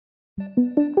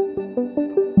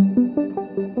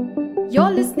You're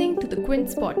listening to the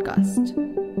Quince podcast.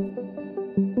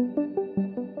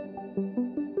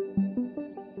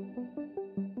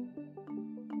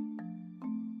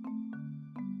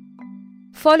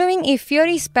 Following a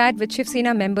fiery spat with Shiv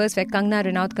Sena members where Kangana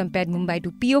Ranaut compared Mumbai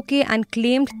to POK and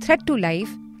claimed threat to life,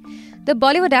 the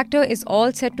Bollywood actor is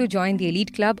all set to join the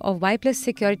elite club of Y+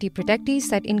 security protectees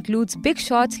that includes big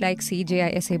shots like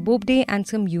CJISA Bobde and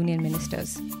some union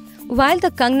ministers. While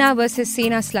the Kangana versus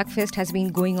Sena slugfest has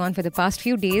been going on for the past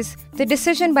few days, the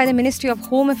decision by the Ministry of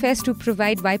Home Affairs to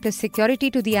provide Y+ security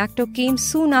to the actor came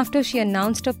soon after she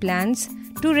announced her plans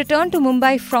to return to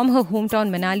Mumbai from her hometown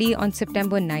Manali on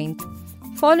September 9th,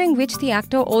 following which the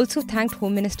actor also thanked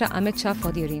Home Minister Amit Shah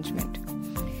for the arrangement.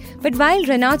 But while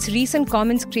Ranaut's recent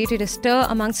comments created a stir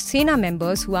amongst Sena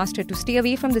members who asked her to stay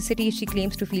away from the city she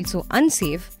claims to feel so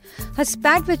unsafe, her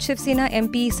spat with Shiv Sena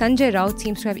MP Sanjay Raut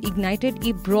seems to have ignited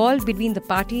a brawl between the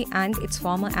party and its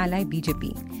former ally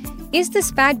BJP. Is the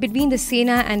spat between the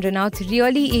Sena and Ranaut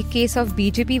really a case of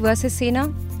BJP versus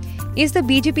Sena? Is the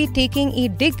BJP taking a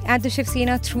dig at the Shiv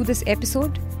Sena through this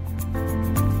episode?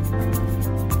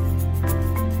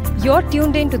 You're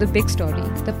tuned in to The Big Story,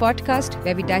 the podcast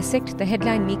where we dissect the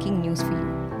headline-making news for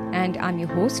you. And I'm your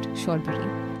host, Shorbury.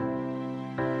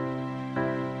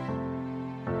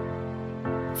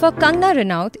 For Kangana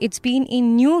Ranaut, it's been a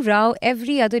new row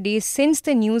every other day since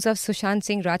the news of Sushant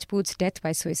Singh Rajput's death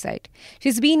by suicide.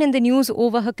 She's been in the news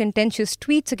over her contentious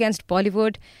tweets against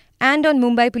Bollywood and on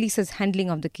Mumbai Police's handling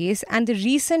of the case, and the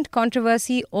recent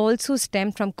controversy also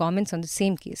stemmed from comments on the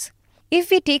same case. If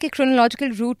we take a chronological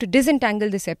route to disentangle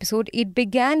this episode, it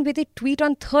began with a tweet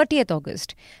on 30th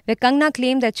August, where Kangana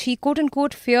claimed that she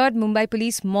quote-unquote feared Mumbai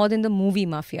police more than the movie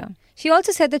mafia. She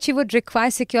also said that she would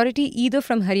require security either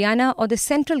from Haryana or the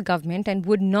central government and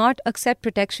would not accept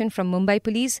protection from Mumbai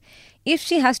police if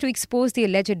she has to expose the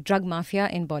alleged drug mafia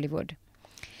in Bollywood.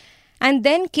 And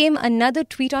then came another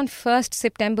tweet on 1st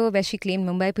September where she claimed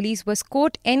Mumbai police was,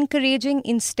 quote, encouraging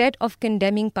instead of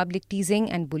condemning public teasing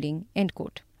and bullying, end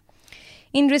quote.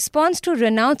 In response to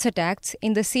Ranaut's attacks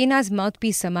in the Sena's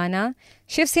mouthpiece Samana,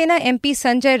 Shiv Sena MP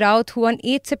Sanjay Raut, who on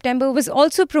 8 September was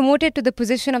also promoted to the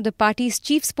position of the party's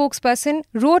chief spokesperson,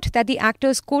 wrote that the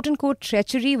actor's quote-unquote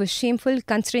treachery was shameful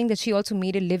considering that she also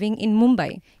made a living in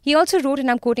Mumbai. He also wrote,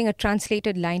 and I'm quoting a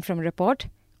translated line from a report,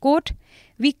 quote,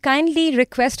 "We kindly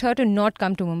request her to not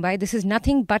come to Mumbai. This is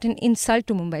nothing but an insult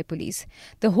to Mumbai police.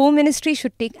 The Home Ministry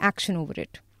should take action over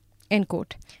it." End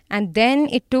quote. And then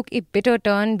it took a bitter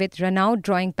turn with Ranaut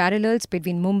drawing parallels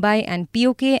between Mumbai and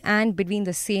POK and between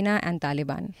the Sena and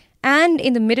Taliban. And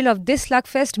in the middle of this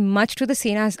slugfest, much to the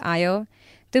Sena's ire,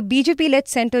 the BJP-led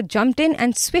centre jumped in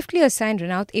and swiftly assigned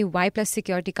Ranaut a Y+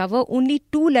 security cover only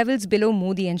 2 levels below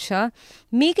Modi and Shah,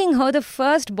 making her the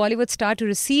first Bollywood star to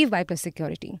receive Y+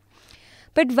 security.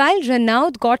 But while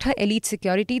Ranaut got her elite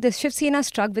security, the Shiv Sena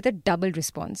struck with a double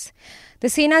response. The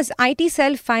Sena's IT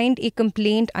cell filed a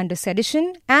complaint under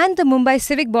sedition, and the Mumbai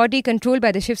civic body controlled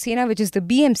by the Shiv Sena, which is the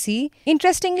BMC,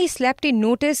 interestingly slapped a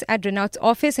notice at Ranaut's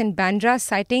office in Bandra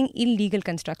citing illegal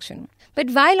construction.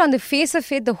 But while on the face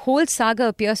of it, the whole saga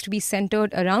appears to be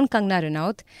centred around Kangana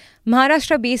Ranaut,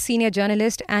 Maharashtra-based senior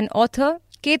journalist and author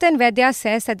Ketan Vaidya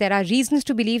says that there are reasons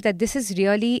to believe that this is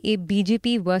really a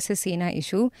BJP versus Sena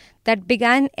issue that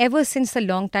began ever since the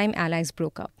long-time allies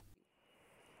broke up.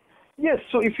 Yes,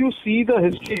 so if you see the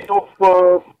history of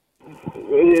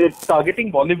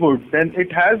targeting Bollywood, then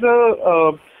it has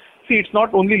it's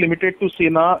not only limited to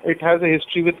Sena, it has a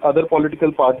history with other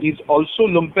political parties, also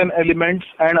lumpen elements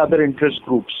and other interest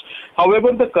groups.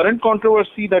 However, the current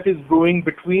controversy that is brewing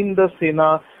between the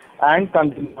Sena and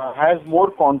Kangana has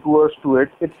more contours to it.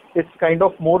 It's kind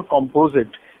of more composite.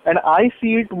 And I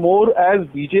see it more as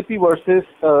BJP versus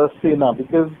Sena,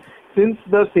 because since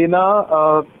the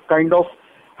Sena kind of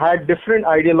had different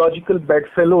ideological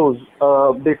bedfellows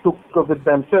they took with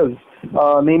themselves,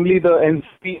 namely the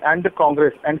NCP and the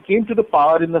Congress, and came to the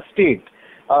power in the state.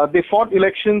 They fought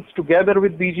elections together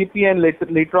with BJP and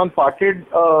later on parted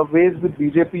ways with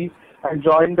BJP and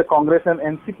joined the Congress and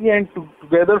NCP and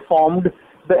together formed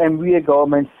the MVA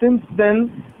government. Since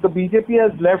then, the BJP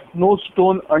has left no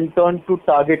stone unturned to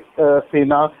target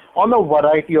Sena on a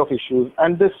variety of issues.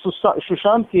 And this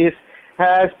Sushant case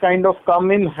has kind of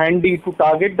come in handy to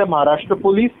target the Maharashtra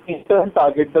police, in turn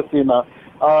target the Sena,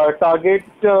 target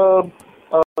the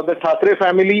Thackeray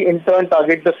family, in turn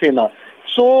target the Sena.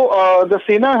 So the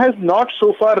Sena has not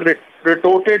so far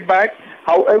retorted back.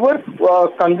 However,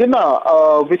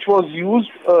 Kangana, which was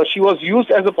used, she was used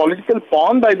as a political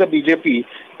pawn by the BJP.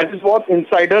 That is what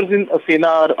insiders in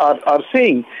Sena are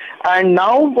saying. And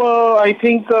now I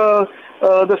think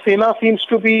the Sena seems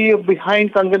to be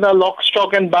behind Kangana lock,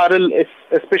 stock and barrel,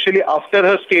 especially after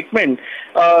her statement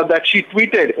that she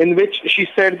tweeted, in which she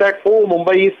said that, oh,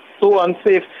 Mumbai is so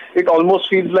unsafe, it almost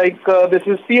feels like this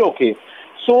is POK.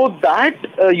 So that,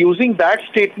 using that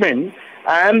statement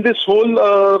and this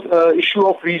whole issue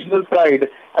of regional pride,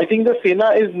 I think the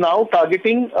Sena is now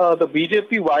targeting the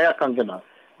BJP via Kangana.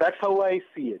 That's how I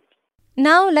see it.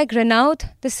 Now, like Renaud,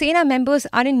 the Sena members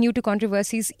aren't new to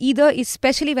controversies either,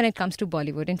 especially when it comes to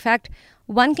Bollywood. In fact,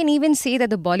 one can even say that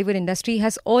the Bollywood industry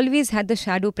has always had the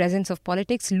shadow presence of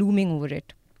politics looming over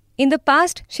it. In the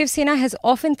past, Shiv Sena has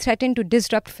often threatened to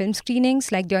disrupt film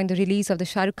screenings, like during the release of the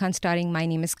Shah Rukh Khan starring My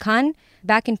Name is Khan,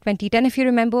 back in 2010 if you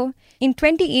remember. In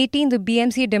 2018, the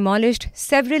BMC demolished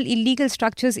several illegal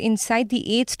structures inside the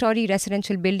 8-story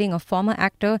residential building of former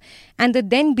actor and the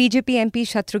then BJP MP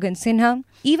Shatrughan Sinha.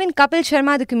 Even Kapil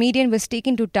Sharma, the comedian, was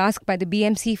taken to task by the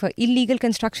BMC for illegal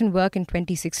construction work in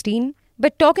 2016.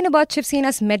 But talking about Shiv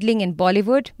Sena's meddling in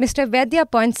Bollywood, Mr. Vaidya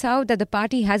points out that the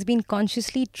party has been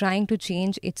consciously trying to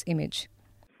change its image.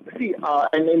 See,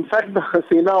 and in fact, the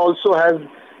Sena also has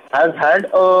had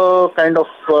a kind of,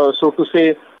 so to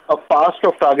say, a past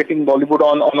of targeting Bollywood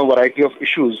on a variety of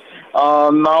issues.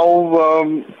 There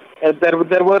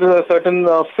were certain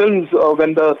films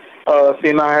when the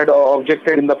Sena had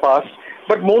objected in the past.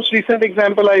 But most recent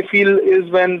example, I feel, is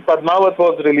when Padmavat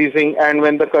was releasing and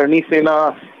when the Karni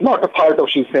Sena, not a part of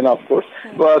Shiv Sena, of course,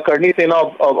 Karni Sena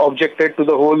objected to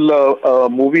the whole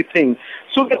movie thing.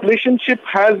 So the relationship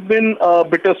has been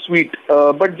bittersweet.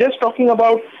 But just talking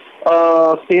about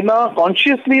Sena,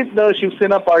 consciously the Shiv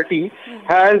Sena party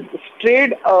has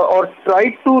strayed or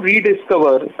tried to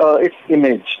rediscover its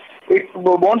image. It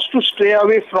wants to stray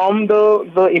away from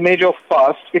the image of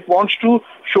past. It wants to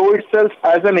show itself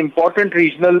as an important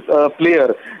regional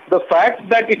player. The fact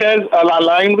that it has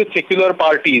aligned with secular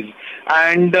parties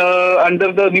and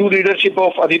under the new leadership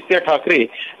of Aditya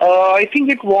Thackeray, I think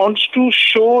it wants to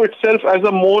show itself as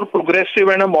a more progressive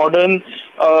and a modern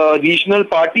regional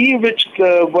party which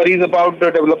worries about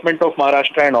the development of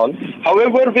Maharashtra and all.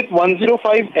 However, with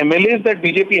 105 MLAs that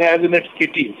BJP has in its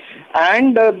kitty,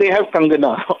 and they have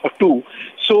Kangana too.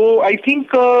 So I think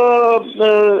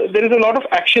there is a lot of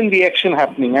action-reaction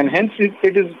happening, and hence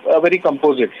it is very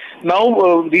composite. Now,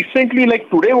 recently, like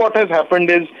today, what has happened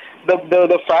is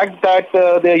the fact that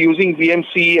they are using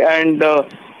BMC and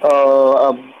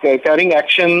carrying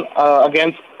action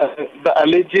against the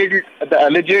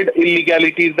alleged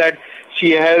illegalities that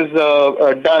she has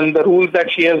done, the rules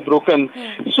that she has broken.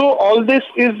 So all this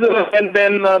is, and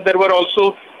then there were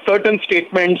also certain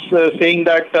statements saying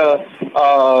that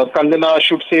Kangana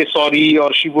should say sorry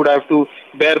or she would have to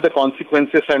bear the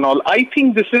consequences and all. I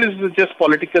think this is just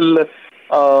political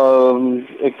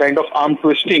kind of arm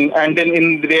twisting, and then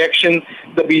in reaction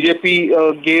the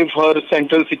BJP gave her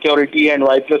central security and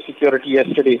Y+ security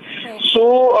yesterday.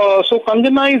 So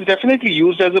Kangana is definitely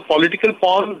used as a political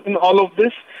pawn in all of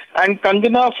this, and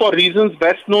Kangana, for reasons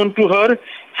best known to her,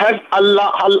 has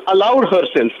allowed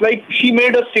herself, like she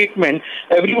made a statement,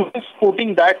 everyone is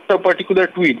quoting that particular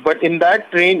tweet, but in that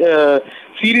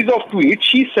series of tweets,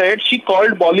 she said she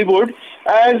called Bollywood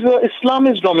as Islam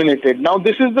is dominated. Now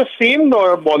this is the same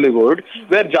Bollywood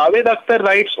where Javed Akhtar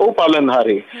writes O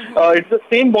Palanhare. It's the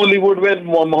same Bollywood where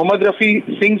Mohammad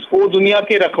Rafi sings O Duniya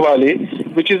Ke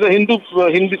Rakhwale, which is a Hindu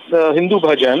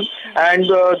bhajan, and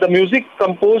the music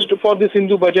composed for this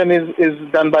Hindu bhajan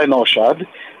is done by Naushad.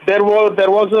 There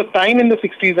was a time in the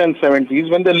 60s and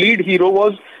 70s when the lead hero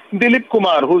was Dilip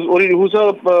Kumar, who's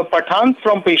a Pathan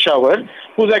from Peshawar,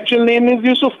 whose actual name is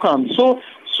Yusuf Khan. So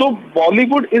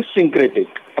Bollywood is syncretic.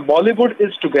 Bollywood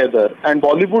is together, and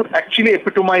Bollywood actually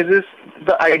epitomizes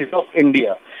the idea of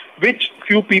India, which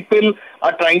few people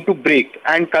are trying to break.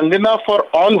 And Kangana, for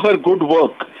all her good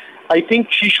work, I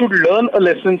think she should learn a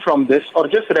lesson from this, or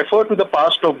just refer to the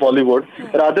past of Bollywood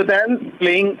rather than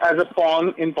playing as a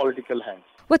pawn in political hands.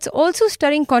 What's also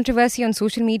stirring controversy on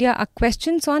social media are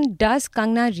questions on, does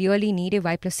Kangana really need a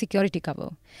Y+ security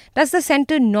cover? Does the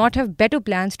centre not have better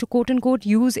plans to quote-unquote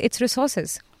use its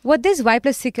resources? What this Y+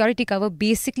 security cover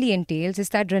basically entails is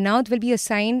that Renaud will be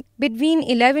assigned between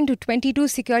 11 to 22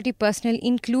 security personnel,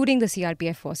 including the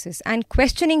CRPF forces. And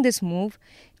questioning this move,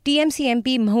 TMC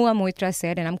MP Mahua Moitra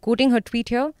said, and I'm quoting her tweet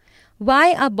here,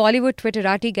 "Why are Bollywood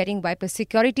Twitterati getting Y+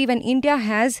 security when India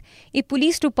has a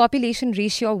police to population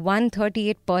ratio of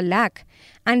 138 per lakh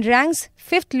and ranks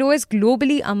 5th lowest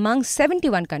globally among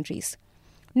 71 countries?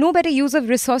 No better use of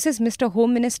resources, Mr.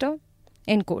 Home Minister?"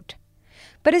 End quote.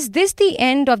 But is this the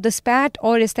end of the spat,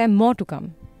 or is there more to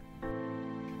come?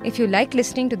 If you like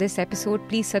listening to this episode,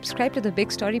 please subscribe to the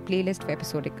Big Story playlist for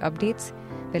episodic updates.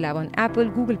 We're live on Apple,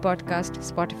 Google Podcast,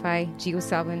 Spotify,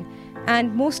 JioSaavn,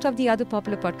 and most of the other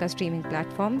popular podcast streaming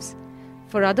platforms.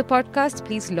 For other podcasts,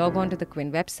 please log on to the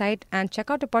Quint website and check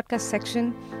out the podcast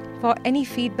section. For any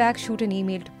feedback, shoot an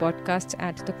email to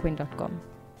podcast@thequint.com.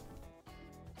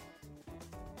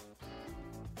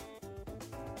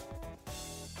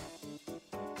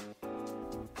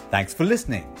 Thanks for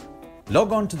listening.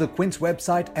 Log on to the Quint's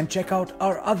website and check out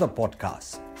our other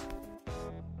podcasts.